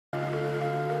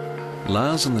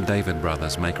Lars and the David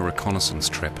brothers make a reconnaissance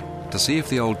trip to see if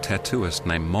the old tattooist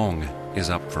named Mong is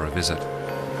up for a visit.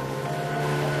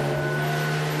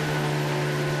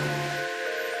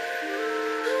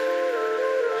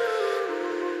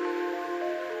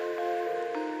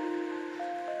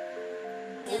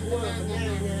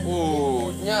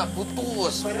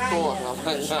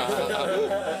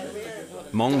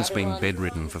 Mong's been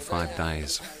bedridden for 5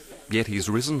 days, yet he's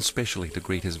risen specially to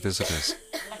greet his visitors.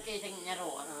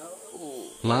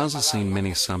 Lars has seen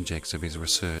many subjects of his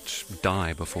research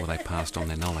die before they passed on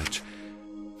their knowledge,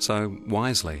 so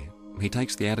wisely he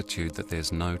takes the attitude that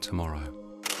there's no tomorrow.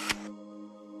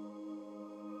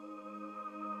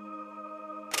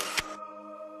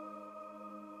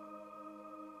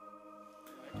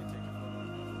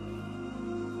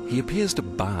 He appears to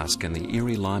bask in the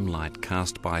eerie limelight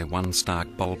cast by one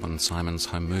Stark Bulb Simon's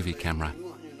home movie camera,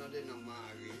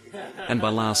 and by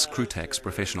Lars Krutak's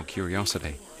professional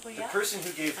curiosity. The person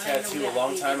who gave tattoo a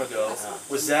long time ago,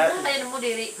 was that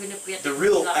the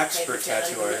real expert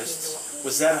tattoo artist?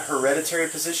 Was that a hereditary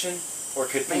position, or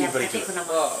could anybody do it?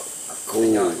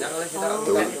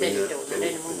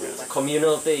 It's a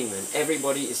communal thing, and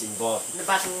everybody is involved.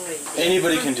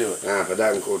 Anybody can do it.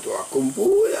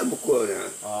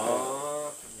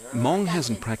 Mong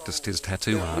hasn't practiced his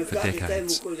tattoo art for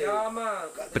decades,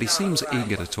 but he seems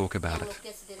eager to talk about it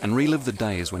and relive the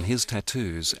days when his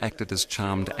tattoos acted as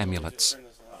charmed amulets.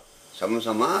 Like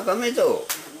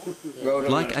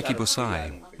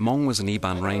Akibosai, Mong was an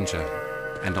Iban ranger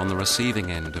and on the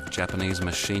receiving end of Japanese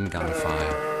machine gun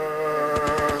fire.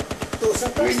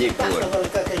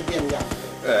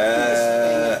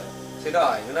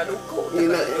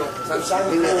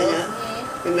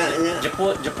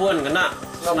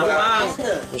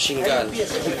 Machine gun.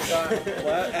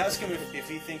 Ask him if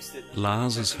he thinks that...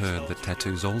 Lars has heard that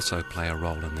tattoos also play a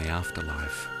role in the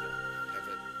afterlife.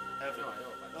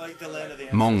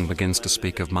 Mong begins to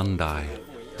speak of Mandai,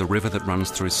 the river that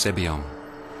runs through Sebion,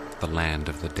 the land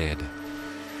of the dead.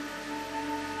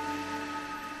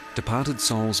 Departed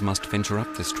souls must venture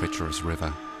up this treacherous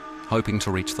river, hoping to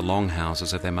reach the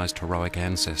longhouses of their most heroic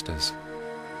ancestors.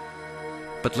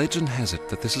 But legend has it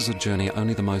that this is a journey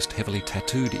only the most heavily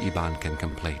tattooed Iban can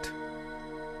complete.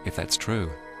 If that's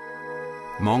true,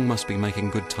 Mong must be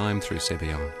making good time through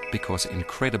Sebion, because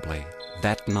incredibly,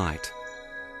 that night,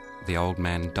 the old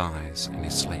man dies in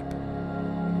his sleep.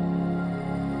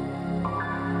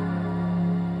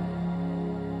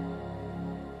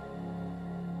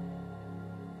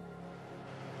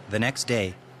 The next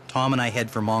day, Tom and I head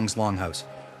for Mong's longhouse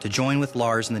to join with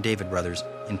Lars and the David brothers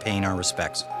in paying our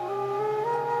respects.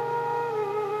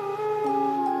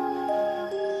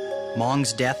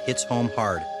 Mong's death hits home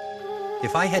hard.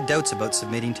 If I had doubts about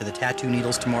submitting to the tattoo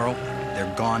needles tomorrow,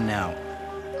 they're gone now.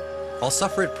 I'll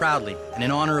suffer it proudly and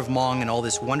in honor of Mong and all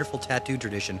this wonderful tattoo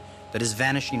tradition that is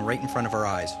vanishing right in front of our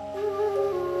eyes.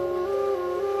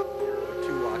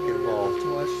 Too rock involved.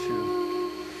 Too much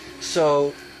too.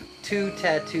 So, 2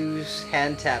 tattoos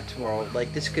hand tapped tomorrow.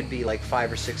 Like this could be like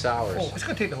 5 or 6 hours. Oh, it's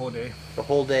gonna take the whole day. The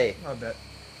whole day. I bet.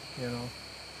 You know.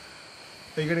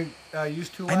 Are you gonna use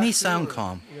 2? I may sound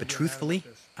calm, but truthfully,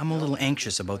 I'm a little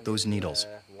anxious about those needles.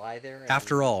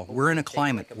 After all, we're in a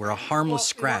climate where a harmless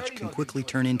scratch can quickly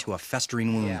turn into a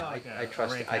festering wound. Yeah,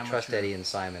 I trust Eddie and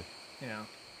Simon. Yeah.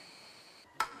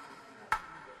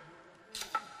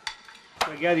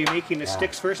 So I gather you're making the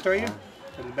sticks first, are you?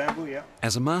 For the bamboo, yeah.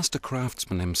 As a master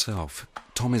craftsman himself,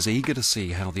 Tom is eager to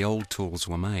see how the old tools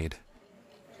were made.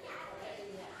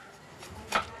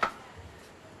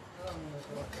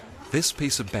 This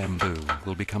piece of bamboo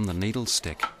will become the needle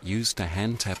stick used to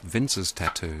hand-tap Vince's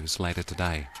tattoos later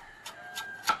today.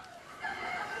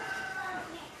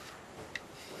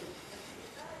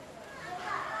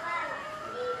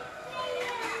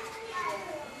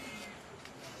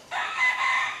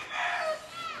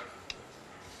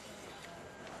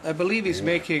 I believe he's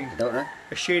making a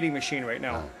shading machine right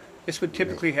now. This would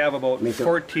typically have about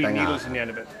 14 needles in the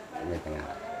end of it.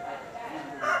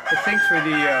 I think for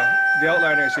the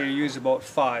outliners they use about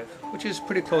 5, which is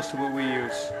pretty close to what we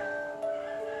use.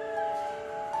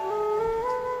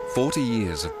 40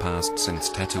 years have passed since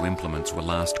tattoo implements were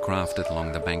last crafted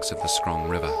along the banks of the Strong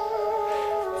River.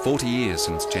 40 years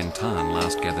since Gentan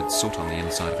last gathered soot on the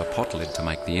inside of a pot lid to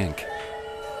make the ink.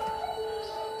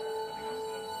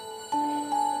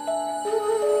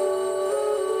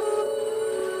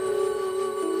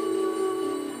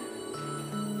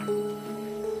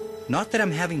 Not that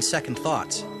I'm having second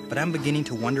thoughts, but I'm beginning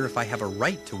to wonder if I have a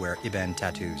right to wear Iban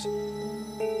tattoos.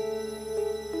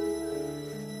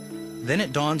 Then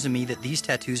it dawns on me that these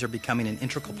tattoos are becoming an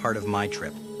integral part of my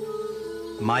trip,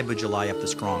 my Bujulai up the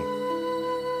Strong.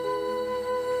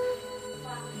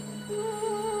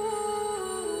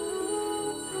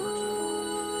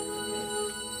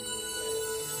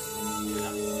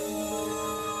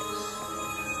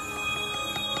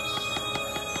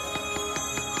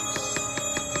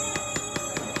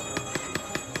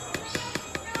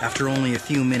 After only a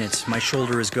few minutes, my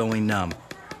shoulder is going numb,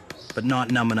 but not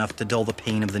numb enough to dull the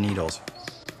pain of the needles.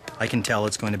 I can tell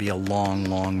it's going to be a long,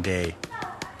 long day.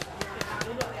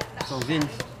 So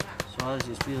Vince, so how does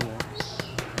it feel, man?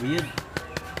 Weird?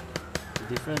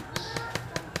 Different?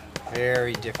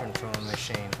 Very different from a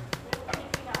machine.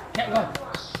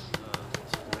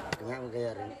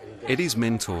 Eddie's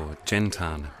mentor,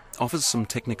 Jentan, offers some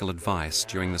technical advice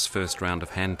during this first round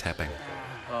of hand tapping.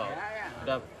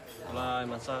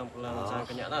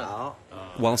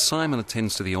 While Simon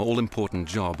attends to the all-important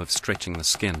job of stretching the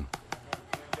skin.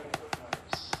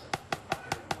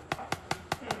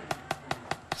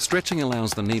 Stretching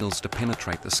allows the needles to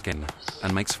penetrate the skin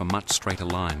and makes for much straighter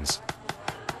lines.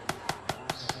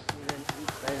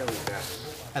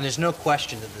 And there's no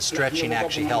question that the stretching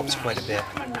actually helps quite a bit.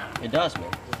 It does,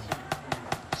 man.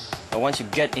 But once you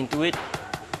get into it,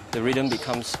 the rhythm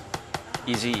becomes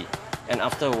easy. And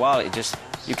after a while,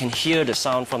 you can hear the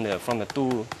sound from the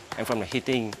tool and from the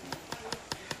hitting.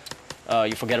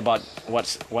 You forget about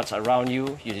what's around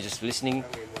you. You're just listening.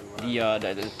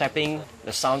 The tapping,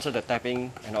 the sounds of the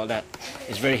tapping and all that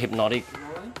is very hypnotic.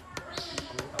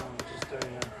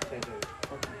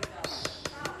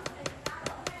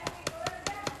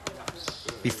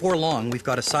 Before long, we've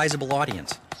got a sizable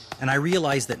audience, and I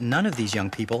realize that none of these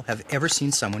young people have ever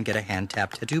seen someone get a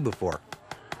hand-tap tattoo before.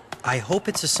 I hope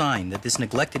it's a sign that this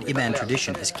neglected Iban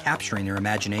tradition is capturing their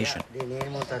imagination.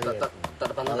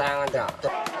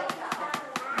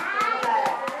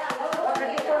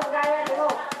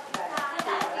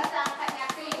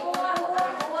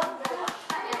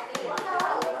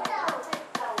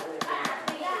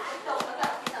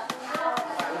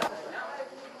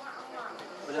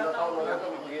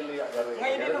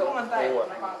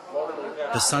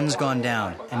 The sun's gone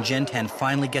down, and Jentan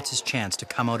finally gets his chance to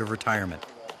come out of retirement.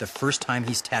 The first time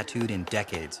he's tattooed in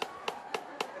decades.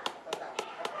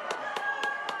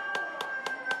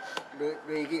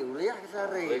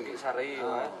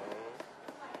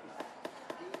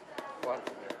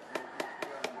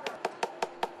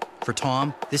 For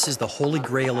Tom, this is the holy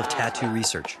grail of tattoo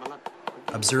research,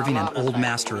 observing an old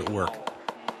master at work.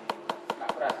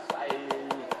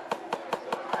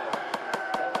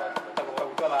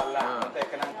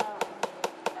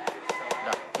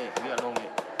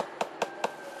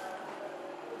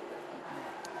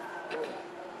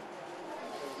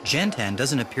 Jentan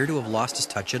doesn't appear to have lost his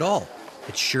touch at all.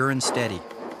 It's sure and steady.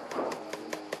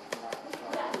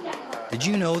 Did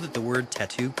you know that the word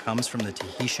tattoo comes from the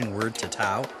Tahitian word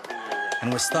tatau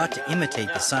and was thought to imitate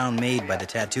the sound made by the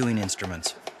tattooing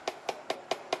instruments?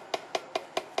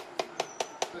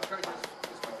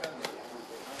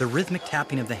 The rhythmic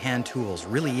tapping of the hand tools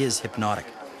really is hypnotic.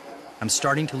 I'm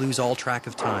starting to lose all track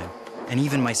of time, and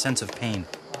even my sense of pain.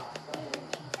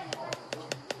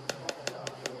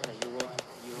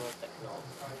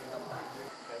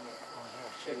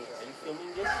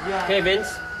 Okay, Vince.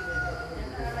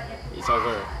 It's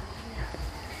over.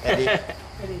 Eddie,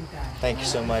 thank you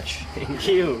so much. Thank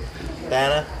you.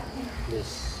 Dana?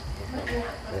 Yes.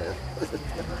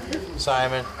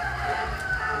 Simon?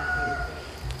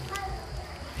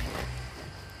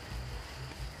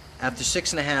 After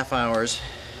 6.5 hours,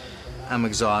 I'm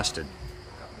exhausted.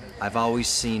 I've always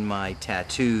seen my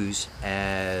tattoos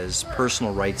as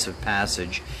personal rites of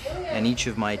passage, and each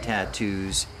of my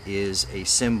tattoos is a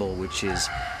symbol which is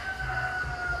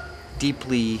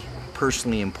deeply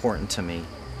personally important to me,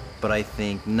 but I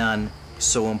think none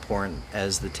so important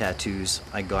as the tattoos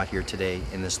I got here today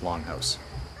in this longhouse.